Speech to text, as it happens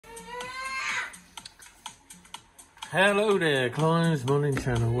Hello there, Clive's Morning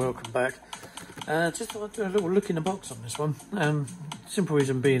Channel, welcome back. Just thought I'd do a little look in the box on this one. Simple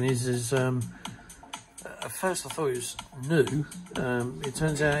reason being is at first I thought it was new. It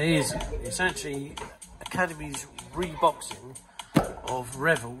turns out it's actually Academy's reboxing of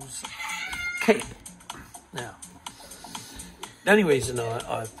Rafale's kit. Now, the only reason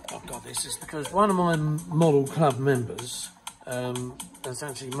I've got this is because one of my model club members has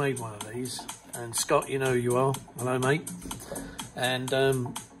actually made one of these, and Scott, you know who you are, hello mate, and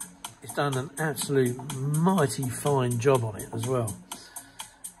he's done an absolute mighty fine job on it as well.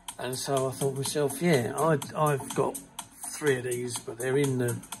 And so I thought to myself, yeah, I've got 3 of these, but they're in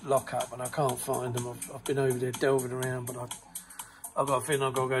the lockup and I can't find them. I've been over there delving around, but I've got a feeling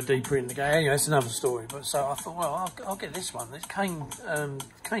I've got to go deeper in the game. Anyway, it's another story. But so I thought, well, I'll get this one. It came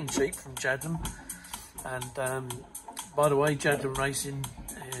cheap from Jadlam, and by the way, Jadlam Racing,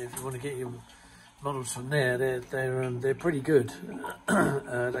 if you want to get your models from there, they're pretty good.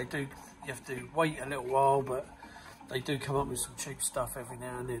 They do. You have to wait a little while, but they do come up with some cheap stuff every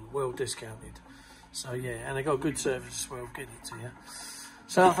now and then, well discounted. So yeah, and they got good service as well, getting it to you.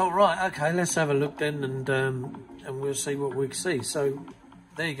 So I thought, right, okay, let's have a look then, and we'll see what we can see. So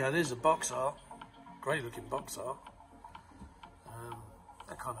there you go. There's a box art, great looking box art.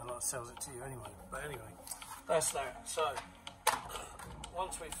 That kind of like sells it to you anyway. But anyway, that's that. So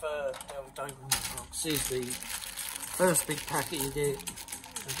once we've delved open the box, here's the first big packet you get.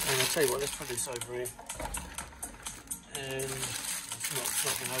 And I'll tell you what, let's put this over here. And it's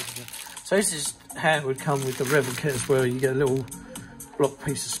not been opened yet. So this is how it would come with the Rafale kit as well. You get a little block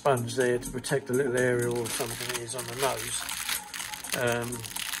piece of sponge there to protect the little area or something it is on the nose.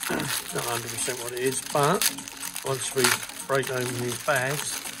 Not 100% what it is, but once we break open these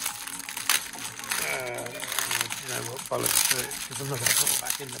bags, you know what, bollocks to it, because I'm not going to put it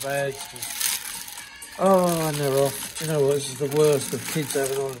back in the bags. Oh, and they're off. Do you know what, this is the worst of kids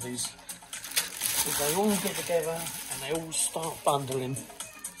having holidays. They all get together and they all start bundling.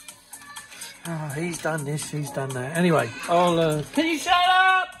 Oh, he's done this, he's done that. Anyway, I'll... Can you shut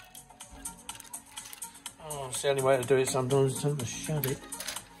up? Oh, it's the only way to do it sometimes, is to shut it.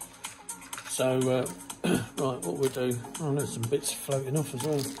 So, right, what we'll do... Oh, there's some bits floating off as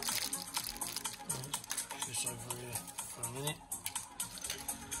well. Right, put this over here for a minute.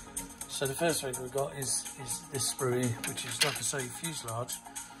 So the first thing we've got is this sprue here, which is, like I say, fuselage.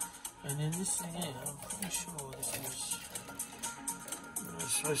 And then this thing here, I'm pretty sure this is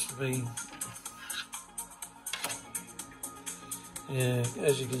supposed to be, yeah,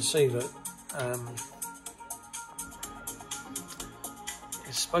 as you can see, that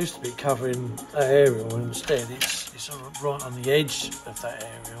it's supposed to be covering that aerial, and instead it's right on the edge of that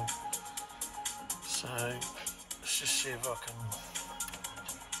aerial. So let's just see if I can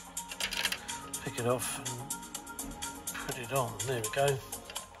pick it off and put it on. There we go.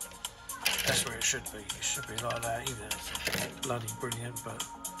 That's where it should be. It should be like that, even if it's bloody brilliant, but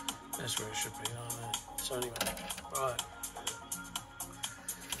that's where it should be, like that. So anyway, right.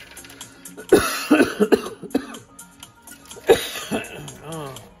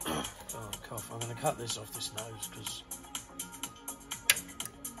 Oh, cough. I'm going to cut this off this nose, because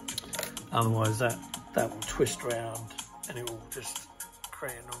otherwise that will twist round and it will just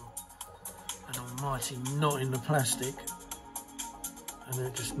create an almighty knot in the plastic. And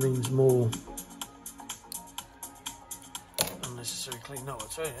it just means more unnecessary clean. No, I'll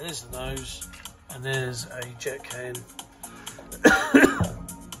tell you, there's the nose, and there's a jet can.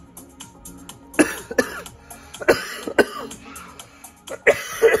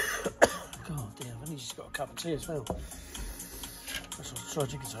 God damn, I've only just got a cup of tea as well. That's what I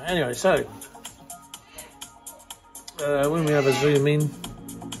tried to say. Anyway, so when we have a zoom in,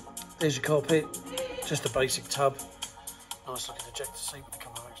 there's your cockpit, just a basic tub. Nice looking ejector seat with a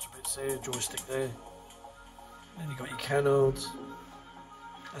couple of extra bits there, joystick there. Then you've got your canards.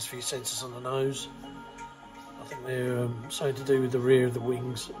 That's for your sensors on the nose. I think they're something to do with the rear of the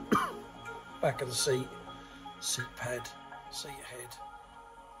wings. Back of the seat, seat pad, seat head,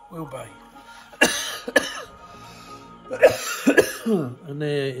 wheel bay. And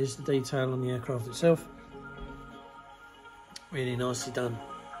there is the detail on the aircraft itself. Really nicely done.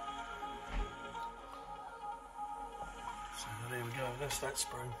 There we go, that's that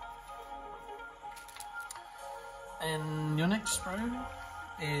sprue. And your next sprue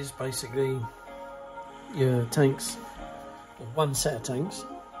is basically your tanks, or one set of tanks.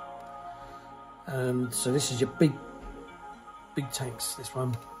 So this is your big tanks, this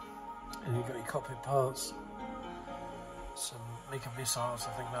one. And you've got your cockpit parts, some Mika missiles,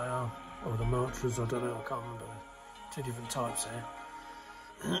 I think they are, or the Marchers, I don't know, I can't remember. 2 different types there.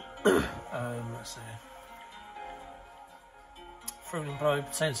 That's there. through and globe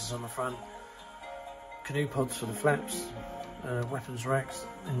sensors on the front, canoe pods for the flaps, weapons racks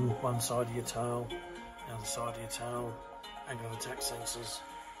in one side of your tail, the other side of your tail, angle of attack sensors.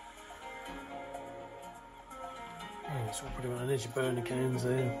 Yeah, it's all pretty much, and there's your burner cans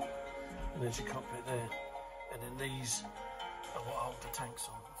there, and there's your cockpit there, and then these are what hold the tanks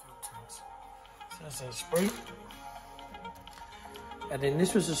on, the fuel tanks. So that's our sprue. And then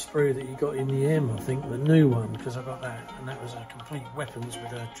this was a sprue that you got in the M, I think, the new one, because I got that, and that was a complete weapons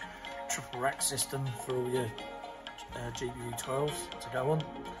with a triple rack system for all your GBU-12s to go on.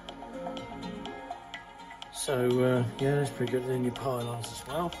 So yeah, that's pretty good. And then your pylons as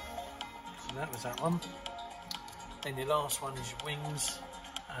well. So that was that one. Then your last one is your wings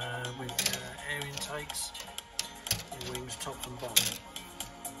with air intakes. Your wings top and bottom.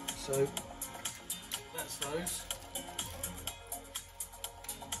 So that's those.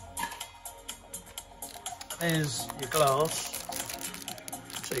 There's your glass.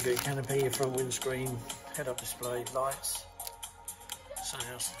 So you've got your canopy, your front windscreen, head-up display, lights,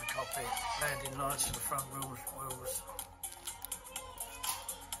 sunhouse to the cockpit, landing lights for the front wheels.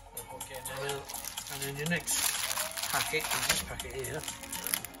 No point getting them out. And then your next packet is this packet here.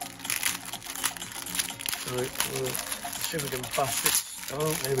 Right, we'll see if we can bust it.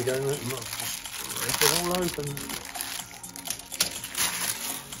 Oh, there we go. Just rip it all open.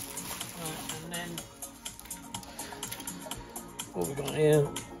 And then what we've got here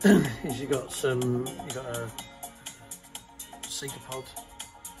is you got a seeker pod,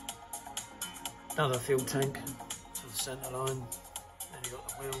 another fuel tank to the centre line, then you got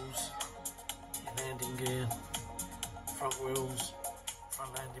the wheels, your landing gear, front wheels,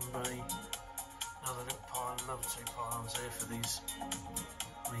 front landing bay, another little pylon, another two pylons there for these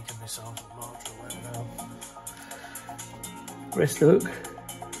Mika missiles or March or whatever. Rest hook,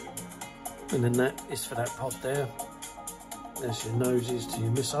 and then that is for that pod there. There's your noses to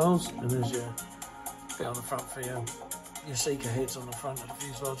your missiles, and there's your bit on the front for your seeker heads on the front of the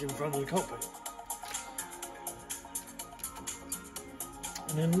fuselage in front of the cockpit.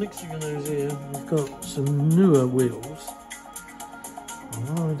 And then next thing I know is here, we've got some newer wheels.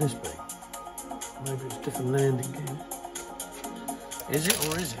 What would this be? Maybe it's different landing gear. Is it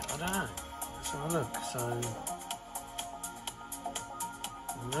or is it? I don't know. Let's have a look. So,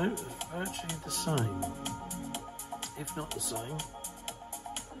 no, it's virtually the same. If not the same.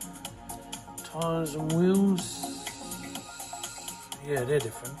 Tyres and wheels, yeah, they're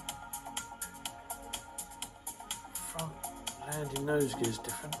different. Front landing nose gear is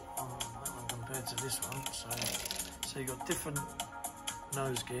different on that one compared to this one. So you've got different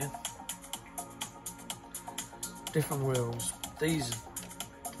nose gear, different wheels. These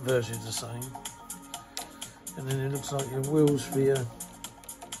versions are the same. And then it looks like your wheels for your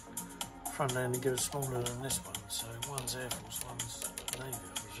front landing gear are smaller than this one. So one's Air Force, one's Navy, I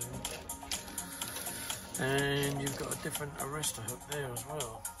presume. And you've got a different arrestor hook there as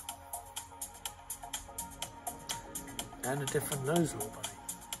well. And a different nose wheel bay.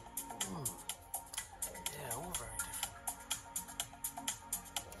 Yeah, all very different.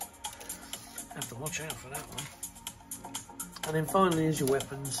 Have to watch out for that one. And then finally is your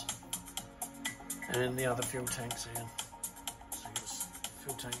weapons and the other fuel tanks here. So you've got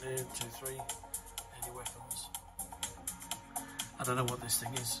fuel tank there, 2, 3, and your weapons. I don't know what this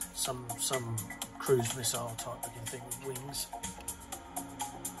thing is. Some cruise missile type looking thing with wings.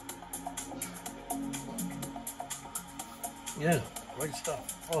 Yeah, great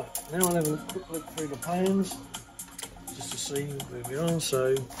stuff. Right, now I'll have a quick look through the plans just to see where we are.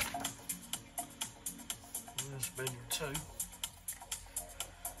 So there's manual 2.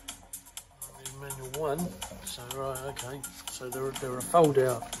 There's manual 1. So right, okay. So they're a fold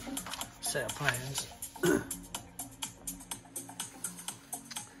out set of plans.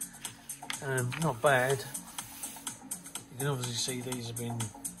 Not bad. You can obviously see these have been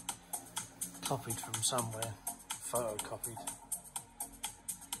copied from somewhere, photocopied.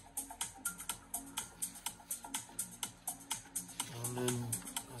 And then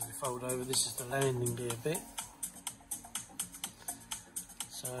as we fold over, this is the landing gear bit.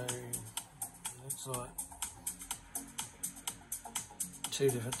 So it looks like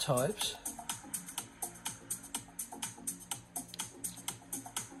 2 different types.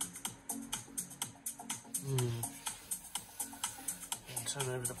 And turn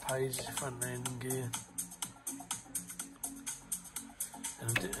over the page, front landing gear.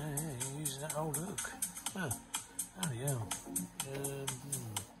 And yeah, using that old hook. Oh yeah.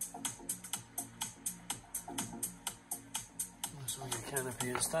 That's all your canopy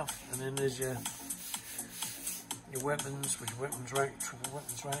and stuff. And then there's your weapons with your weapons rack, triple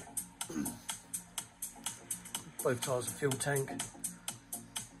weapons rack. Both types of fuel tank.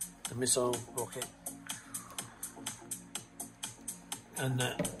 the missile rocket, and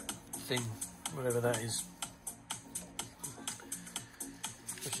that thing, whatever that is,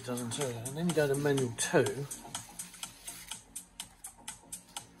 which it doesn't tell you. And then you go to manual 2,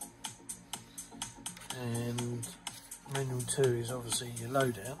 and manual 2 is obviously your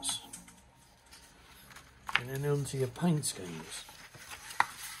loadouts, and then onto your paint schemes.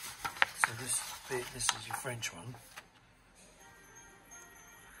 So this bit, this is your French one.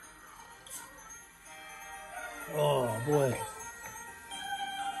 Oh boy,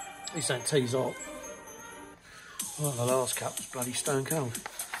 at least that tea's hot. Well, the last cup was bloody stone cold.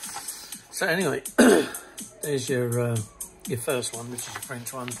 So anyway, there's your first one, which is your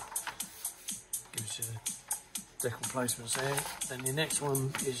French one. Gives you the decal placements there. Then your next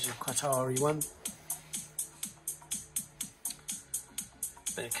one is your Qatari one.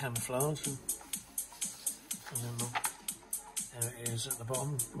 Bit of camouflage, and then there it is at the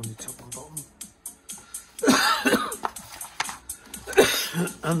bottom, on your top and bottom.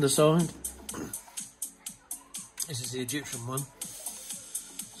 Underside, this is the Egyptian one,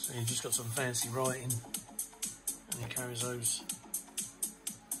 so you've just got some fancy writing, and it carries those,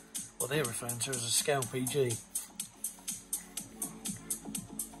 what they're referring to as a Scout PG.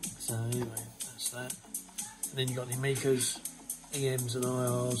 So anyway, that's that. And then you've got the Amigas, EMs and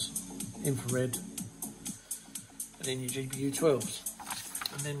IRs, infrared, and then your GPU 12s.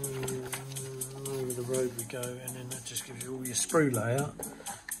 And then over the road we go, and then that just gives you all your sprue layout.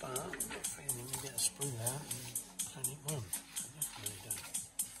 But I've got a feeling you get a sprue layout and only one.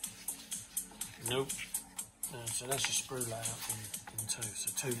 Nope. No, so that's your sprue layout in 2. So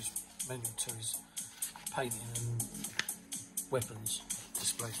 2 is, manual 2 is painting and weapons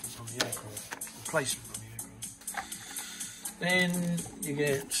displacement on the aircraft, placement on the aircraft. Then you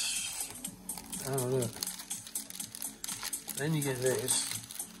get, oh look, then you get this,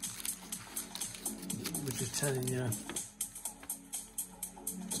 which is telling you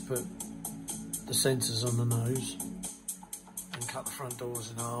to put the sensors on the nose and cut the front doors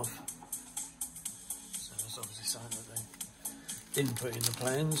in half. So that's obviously something that they didn't put in the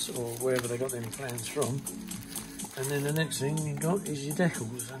plans, or wherever they got them plans from. And then the next thing you got is your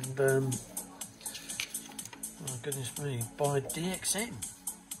decals, and oh goodness me, by DXM.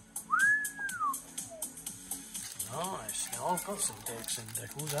 Nice. Now I've got some DXM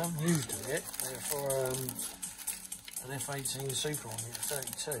decals. I haven't used them yet. They're for an F-18 Super Army at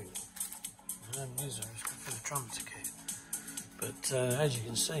 32. I haven't used them. It's good for the trumpeter kit. But as you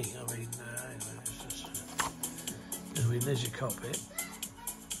can see, I mean, anyway, it's just, I mean, there's your cockpit,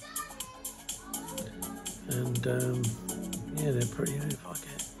 and yeah, they're pretty. If I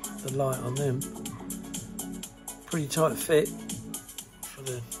get the light on them, pretty tight fit for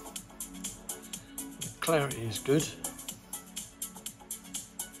the clarity is good.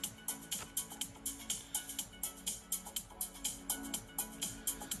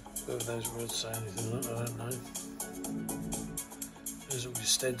 Whether those words say anything, I don't know. There's all your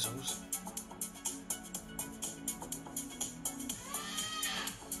stencils.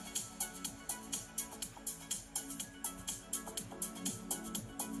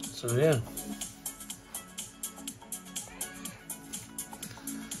 So yeah.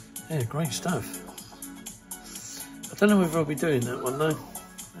 Yeah, great stuff. I don't know whether I'll be doing that one though.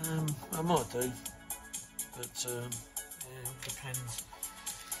 I might do, but yeah, it depends.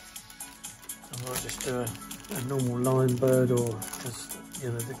 I might just do a normal line bird, or just, you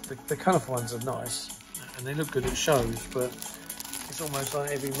know, the colourful ones are nice and they look good at shows, but it's almost like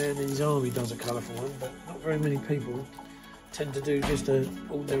every man in his army does a colourful one, but not very many people tend to do just an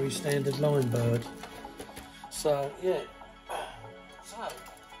ordinary standard line bird. So yeah. So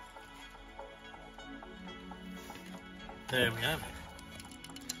there we have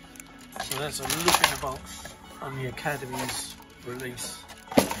it. So that's a look in the box on the Academy's release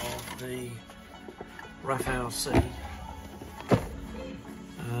of the Rafale C.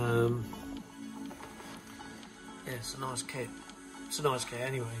 Yeah, it's a nice kit. It's a nice kit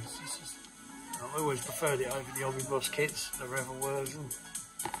anyway. It's just, I always preferred it over the Omnibus kits, the Rebel version.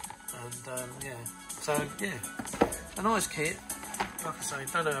 And yeah, so yeah, a nice kit. Like I say,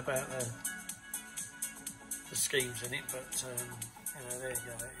 don't know about the schemes in it, but you know, there you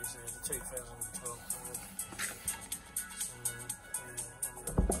go. It is the 2012.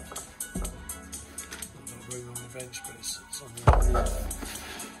 Room on the bench, but it's on the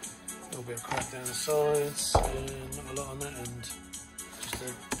a little bit of crack down the sides, not a lot on that end, just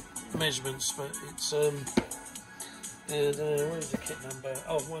the measurements, but it's where's the kit number?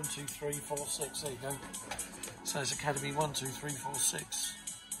 Oh, 1, 2, 3, 4, 6, there you go. So it's Academy 1, 2, 3, 4, 6.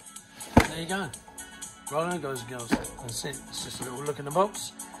 There you go. Right on, guys and girls, that's it. It's just a little look in the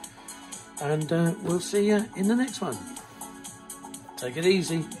box. and we'll see you in the next one. Take it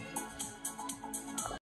easy.